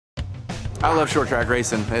I love short track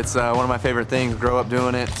racing. It's one of my favorite things, grow up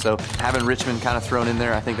doing it. So having Richmond kind of thrown in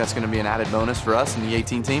there, I think that's going to be an added bonus for us in the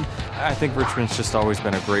 18 team. I think Richmond's just always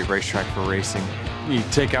been a great racetrack for racing. You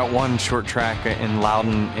take out one short track in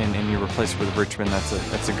Loudon and you replace it with Richmond,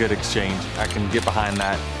 that's a good exchange. I can get behind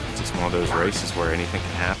that. It's just one of those races where anything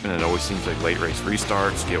can happen. It always seems like late race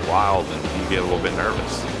restarts get wild and you get a little bit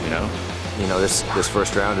nervous, you know? You know, this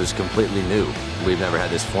first round is completely new. We've never had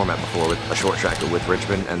this format before with a short track with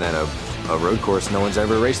Richmond and then a road course no one's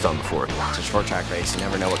ever raced on before. It's a short track race. You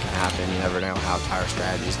never know what can happen. You never know how tire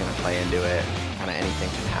strategy is going to play into it. Kind of anything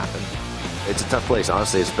can happen. It's a tough place.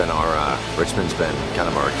 Honestly, it's been Richmond's been kind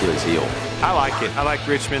of our Achilles heel. I like it. I like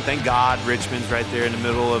Richmond. Thank God Richmond's right there in the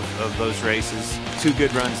middle of those races. 2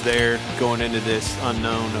 good runs there going into this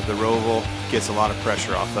unknown of the Roval gets a lot of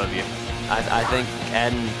pressure off of you. I think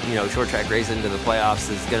adding, short track racing to the playoffs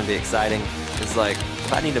is going to be exciting. It's like,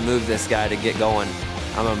 if I need to move this guy to get going,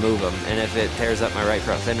 I'm going to move him. And if it tears up my right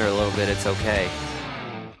front fender a little bit, it's okay.